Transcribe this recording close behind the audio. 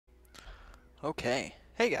Okay.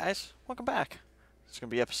 Hey guys, welcome back. It's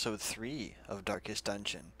gonna be episode 3 of Darkest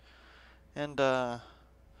Dungeon. And, I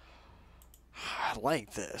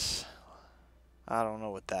like this. I don't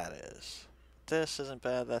know what that is. This isn't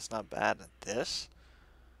bad, that's not bad. And this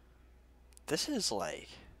is like,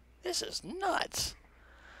 this is nuts.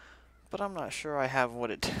 But I'm not sure I have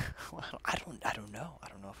what it, I don't know. I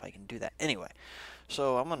don't know if I can do that. Anyway,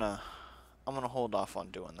 so I'm gonna hold off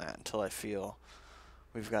on doing that until I feel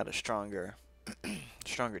we've got a stronger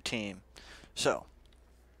team. So,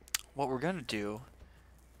 what we're gonna do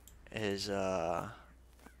is we're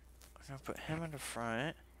gonna put him in the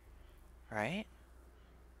front, right?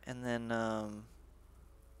 And then and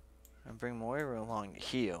bring Moira along to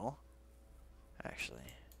heal.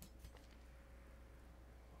 Actually,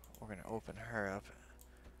 we're gonna open her up.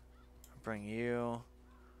 Bring you.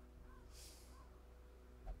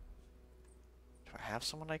 Do I have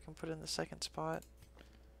someone I can put in the second spot?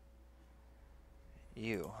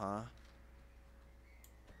 You, huh?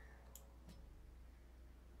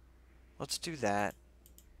 Let's do that.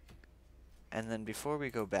 And then before we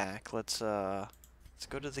go back, let's go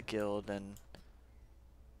to the guild and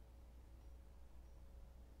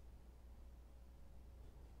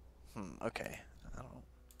okay. I don't.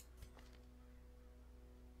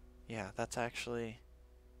 Yeah, that's actually.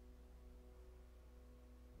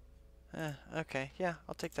 Okay. Yeah,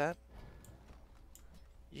 I'll take that.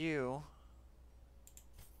 You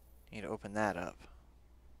need to open that up.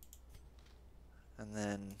 And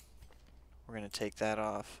then we're going to take that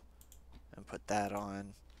off and put that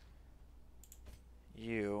on.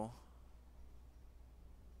 You.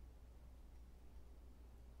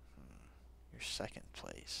 Your second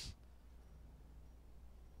place.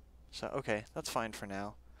 So, okay, that's fine for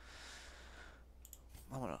now.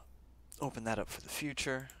 I'm going to open that up for the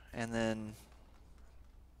future. And then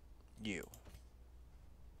you.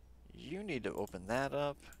 You need to open that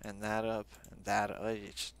up, and that up, and that up.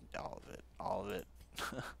 It's all of it. All of it.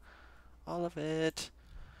 All of it.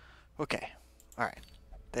 Okay. Alright.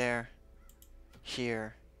 There.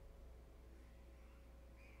 Here.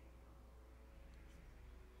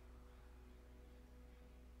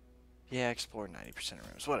 Yeah, explore 90% of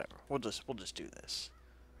rooms. Whatever. We'll just do this.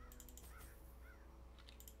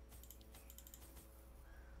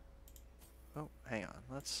 Oh, hang on.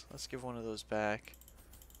 Let's give one of those back.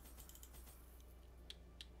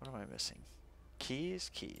 What am I missing? Keys?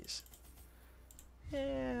 Keys.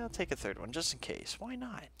 Yeah, I'll take a third one just in case. Why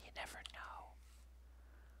not? You never know.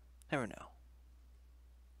 Never know.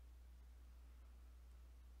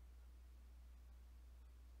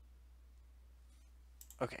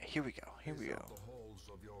 Okay, here we go. Here we go.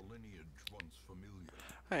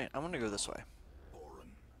 Alright, I'm gonna go this way.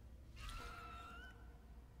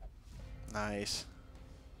 Nice.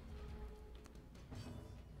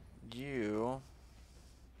 You.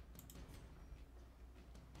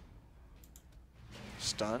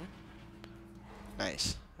 Stun.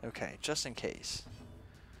 Nice. Okay, just in case.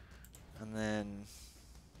 And then.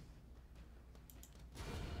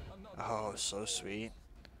 Oh, so sweet.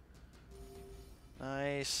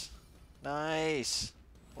 Nice. Nice.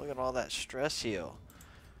 Look at all that stress heal.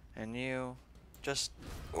 And you just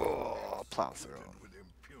plow through them.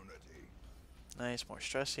 Nice, more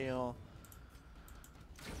stress heal.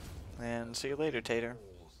 And see you later, Tater.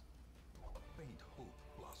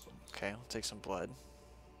 Okay, I'll take some blood.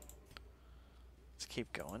 Let's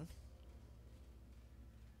keep going.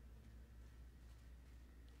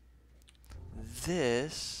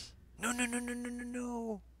 This. No, no, no, no, no, no,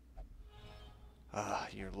 no. Ah,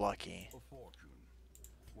 you're lucky.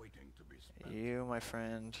 You, my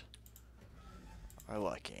friend, are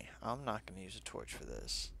lucky. I'm not going to use a torch for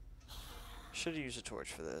this. Should have used a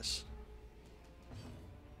torch for this.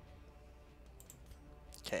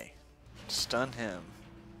 Okay. Stun him.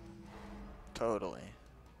 Totally.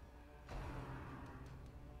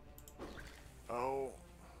 Oh.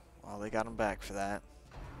 Well, they got him back for that.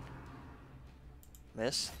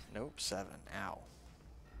 Miss? Nope, 7. Ow.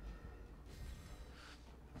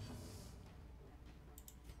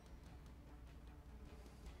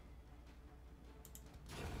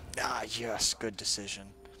 Ah, yes, good decision.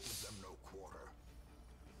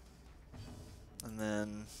 And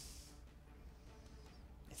then...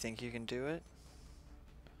 You think you can do it?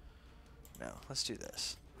 No, let's do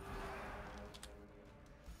this.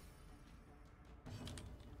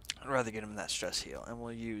 I'd rather get him that stress heal, and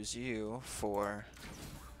we'll use you for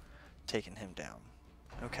taking him down.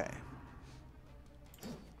 Okay.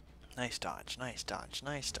 Nice dodge, nice dodge,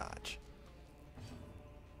 nice dodge.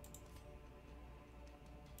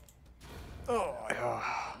 Oh,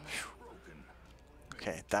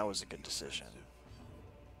 okay, that was a good decision.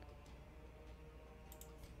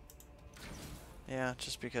 Yeah,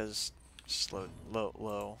 just because slow,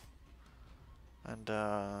 low. And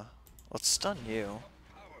let's stun you.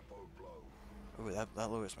 Ooh, that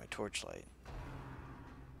lowers my torchlight.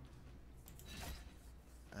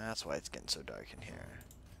 That's why it's getting so dark in here.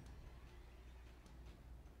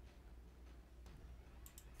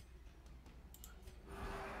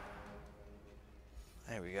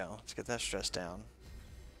 There we go. Let's get that stress down.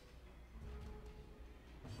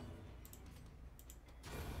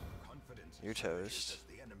 You're toast.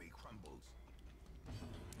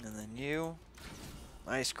 And then you.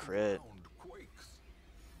 Nice crit.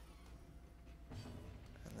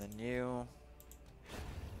 And then you.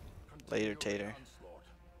 Later, Tater.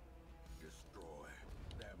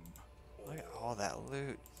 Look at all that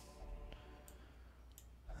loot.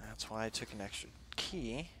 That's why I took an extra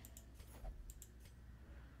key.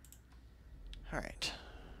 Alright.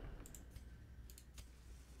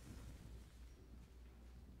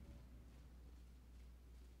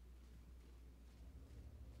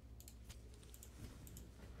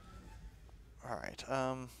 Alright,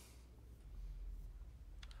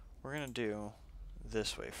 we're gonna do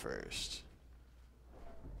this way first.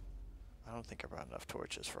 I don't think I brought enough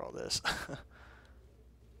torches for all this.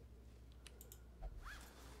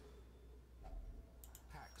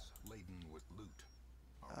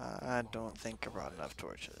 I don't think I brought enough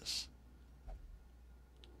torches.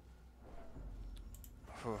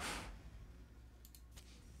 Oof.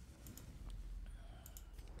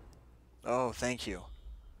 Oh, thank you.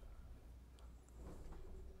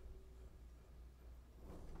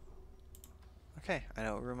 Okay, I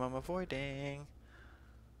know what room I'm avoiding.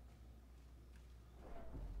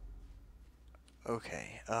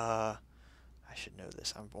 Okay, I should know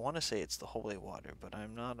this. I want to say it's the holy water, but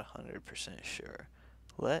I'm not 100% sure.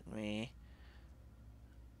 Let me...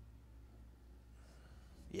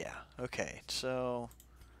 Yeah, okay, so...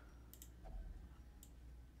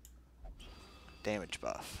 Damage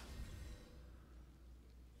buff.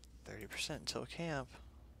 30% until camp.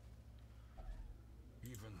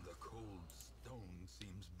 Even the cold stone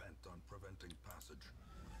seems bent on preventing passage.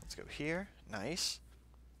 Let's go here. Nice.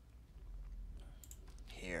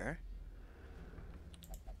 Here.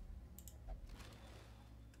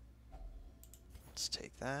 Let's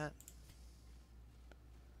take that.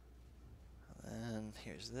 And then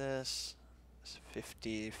here's this. It's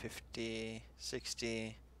 50, 50,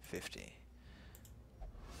 60, 50.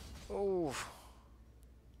 Oh,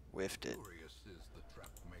 whiffed it. Curious is the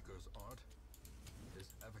trap maker's art.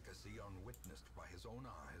 His efficacy unwitnessed by his own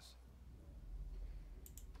eyes.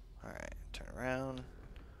 Alright, turn around.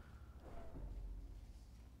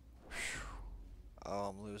 Whew. Oh,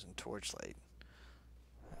 I'm losing torchlight.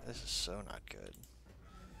 This is so not good.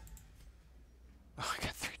 Oh, I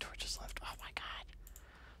got 3 torches left. Oh my god.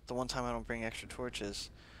 The one time I don't bring extra torches.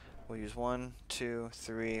 We'll use 1, 2,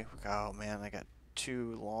 3. Oh man, I got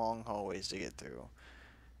 2 long hallways to get through.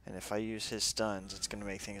 And if I use his stuns, it's going to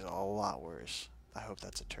make things a lot worse. I hope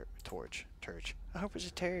that's a torch. I hope it's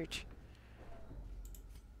a torch.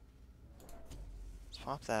 Let's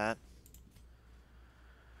pop that.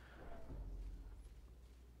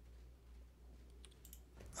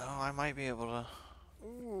 Oh, I might be able to...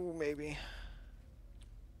 Ooh, maybe.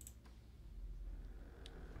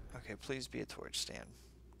 Okay, please be a torch stand.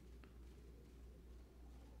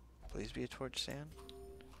 Please be a torch stand.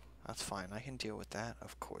 That's fine, I can deal with that.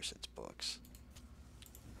 Of course it's books.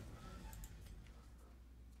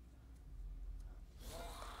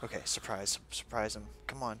 Okay, surprise him.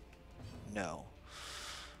 Come on. No.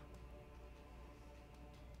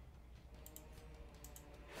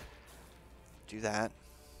 Do that.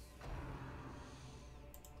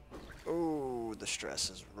 Ooh, the stress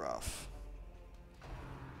is rough.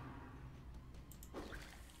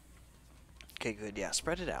 Okay, good. Yeah,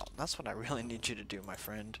 spread it out. That's what I really need you to do, my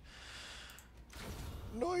friend.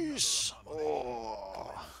 Nice!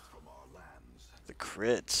 Oh, the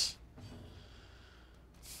crits.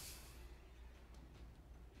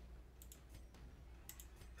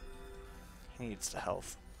 He needs the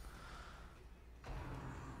health.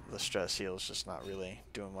 The stress heal is just not really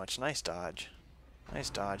doing much. Nice dodge.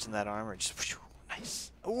 Nice dodge, and that armor just... Whew,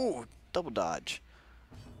 nice. Ooh, double dodge.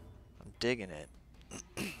 I'm digging it.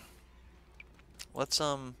 Let's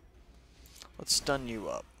stun you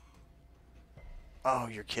up. Oh,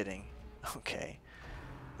 you're kidding. Okay.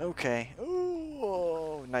 Okay.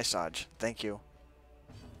 Ooh, nice dodge. Thank you.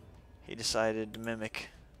 He decided to mimic.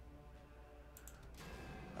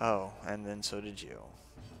 Oh, and then so did you.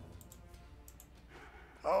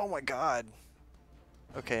 Oh my god.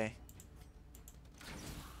 Okay.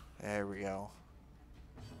 There we go.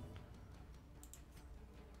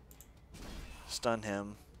 Stun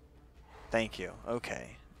him. Thank you.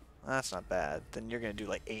 Okay. That's not bad. Then you're gonna do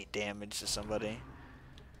like 8 damage to somebody.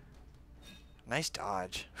 Nice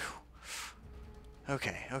dodge. Whew.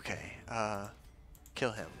 Okay, okay.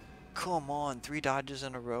 Kill him. Come on, 3 dodges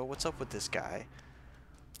in a row. What's up with this guy?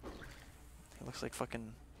 He looks like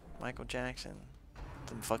fucking Michael Jackson.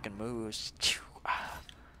 Them fucking moves.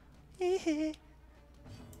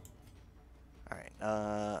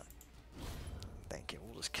 Alright, thank you.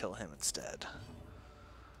 We'll just kill him instead.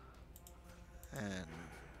 And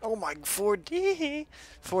oh my, 4D,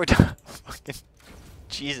 4 fucking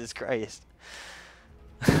Jesus Christ.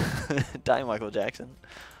 Die, Michael Jackson.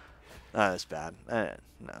 Nah, that's bad.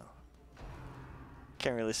 No.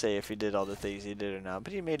 Can't really say if he did all the things he did or not,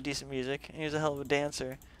 but he made decent music. And he was a hell of a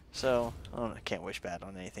dancer. So I can't wish bad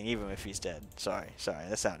on anything, even if he's dead. Sorry,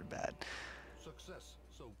 that sounded bad. Success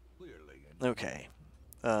so clearly. Okay.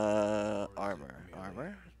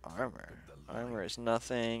 Armor is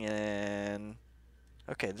nothing, and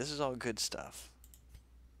okay, this is all good stuff.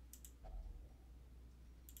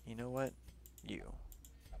 You know what? You.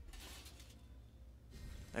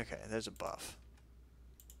 Okay, there's a buff.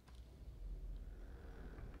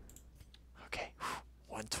 Okay,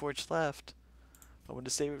 1 torch left. I want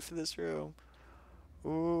to save it for this room.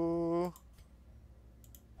 Ooh.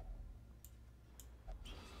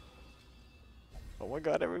 Oh my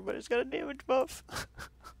god, everybody's got a damage buff.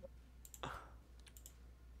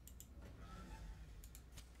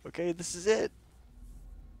 Okay, this is it.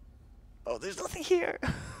 Oh, there's nothing here.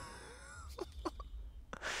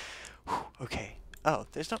 Okay. Oh,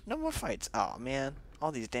 there's no more fights. Oh man,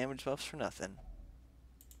 all these damage buffs for nothing.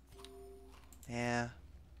 Yeah.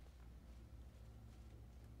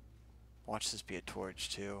 Watch this be a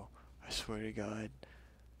torch too. I swear to God.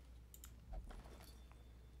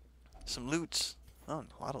 Some loots. Oh,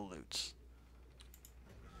 a lot of loots.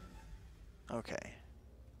 Okay.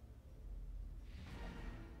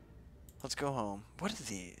 Let's go home. What are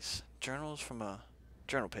these? Journals from a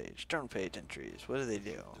journal page. Journal page entries. What do they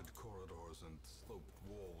do? Corridors and sloped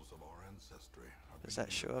walls of our ancestry. Does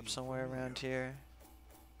that show up somewhere around here?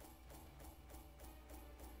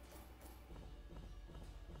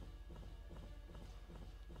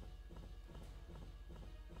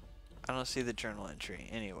 I don't see the journal entry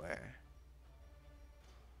anywhere.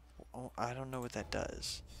 Oh, I don't know what that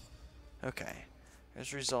does. Okay.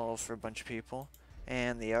 There's resolve for a bunch of people.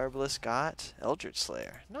 And the Arbalest got Eldritch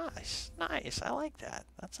Slayer. Nice. Nice. I like that.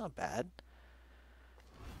 That's not bad.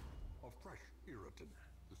 A fresh irritant,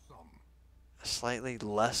 the sum. Slightly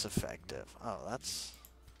less effective. Oh, that's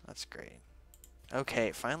great.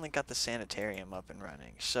 Okay, finally got the sanitarium up and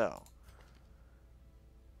running. So,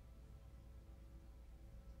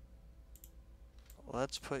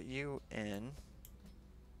 let's put you in.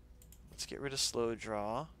 Let's get rid of slow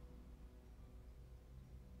draw.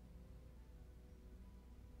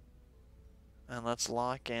 And let's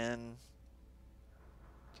lock in.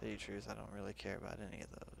 To tell you the truth, I don't really care about any of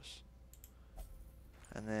those.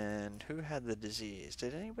 And then, who had the disease?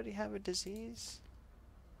 Did anybody have a disease?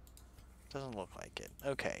 Doesn't look like it.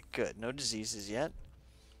 Okay, good. No diseases yet.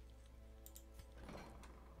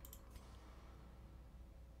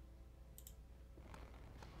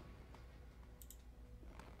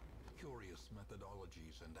 Curious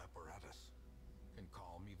methodologies and apparatus can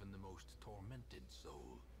calm even the most tormented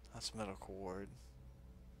soul. That's medical ward.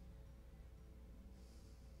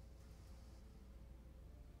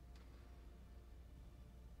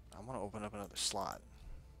 I want to open up another slot.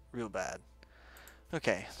 Real bad.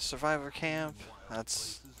 Okay, survivor camp.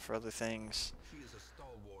 That's for other things. She is a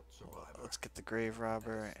stalwart survivor. Let's get the grave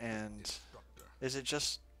robber. And is it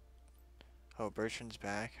just... Oh, Bertrand's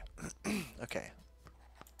back. Okay.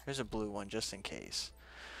 Here's a blue one just in case.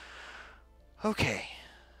 Okay.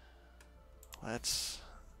 Let's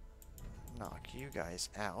knock you guys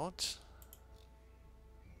out.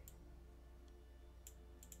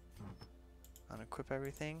 Unequip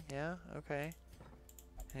everything? Yeah? Okay.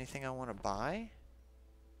 Anything I want to buy?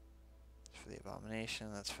 That's for the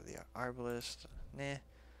Abomination. That's for the Arbalest. Nah.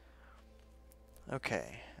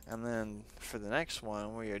 Okay. And then for the next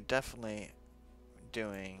one, we are definitely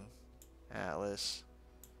doing Atlas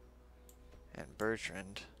and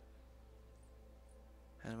Bertrand.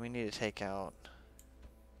 And we need to take out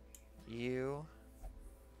you.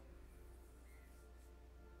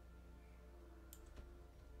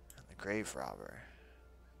 And the grave robber.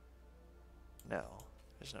 No,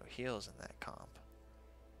 there's no heals in that comp.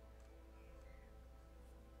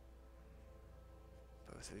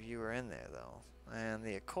 Both of you are in there though. And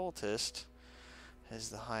the occultist is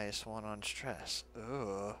the highest one on stress.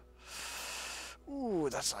 Ugh. Ooh,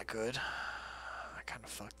 that's not good. I kind of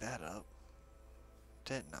fucked that up,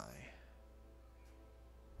 didn't I?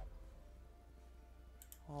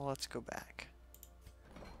 Well, let's go back.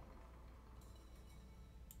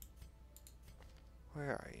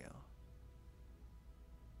 Where are you?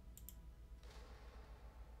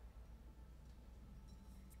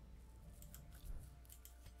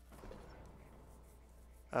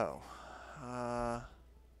 Oh.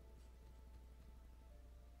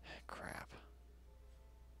 Crap.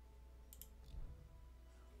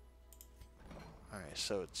 Alright,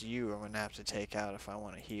 so it's you I'm gonna have to take out if I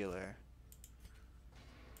want a healer.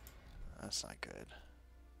 That's not good.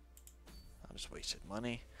 I just wasted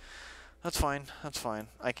money. That's fine. That's fine.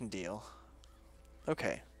 I can deal.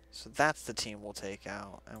 Okay. So that's the team we'll take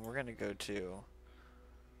out. And we're gonna go to...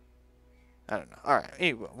 I don't know. Alright.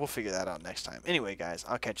 Anyway, we'll figure that out next time. Anyway, guys,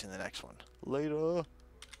 I'll catch you in the next one. Later.